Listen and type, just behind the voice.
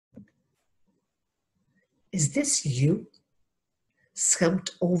Is this you,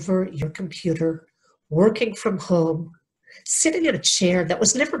 slumped over your computer, working from home, sitting in a chair that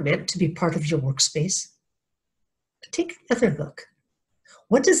was never meant to be part of your workspace? But take another look.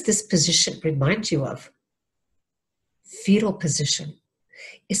 What does this position remind you of? Fetal position.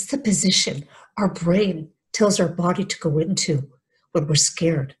 It's the position our brain tells our body to go into when we're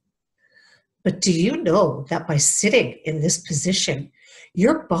scared. But do you know that by sitting in this position,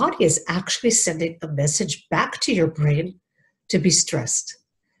 your body is actually sending a message back to your brain to be stressed?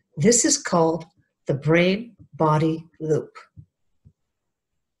 This is called the brain-body loop.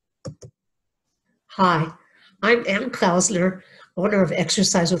 Hi, I'm Ann Klausner, owner of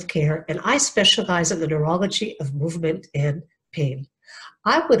Exercise with Care, and I specialize in the neurology of movement and pain.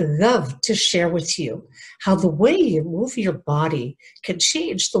 I would love to share with you how the way you move your body can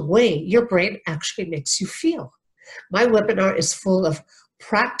change the way your brain actually makes you feel. My webinar is full of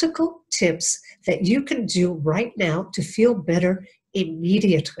practical tips that you can do right now to feel better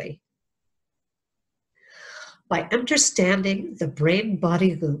immediately. By understanding the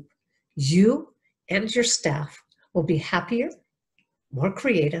brain-body loop, you and your staff will be happier, more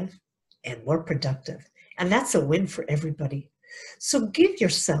creative, and more productive. And that's a win for everybody. So give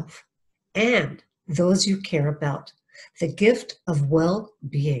yourself and those you care about the gift of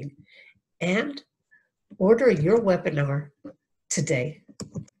well-being and order your webinar today.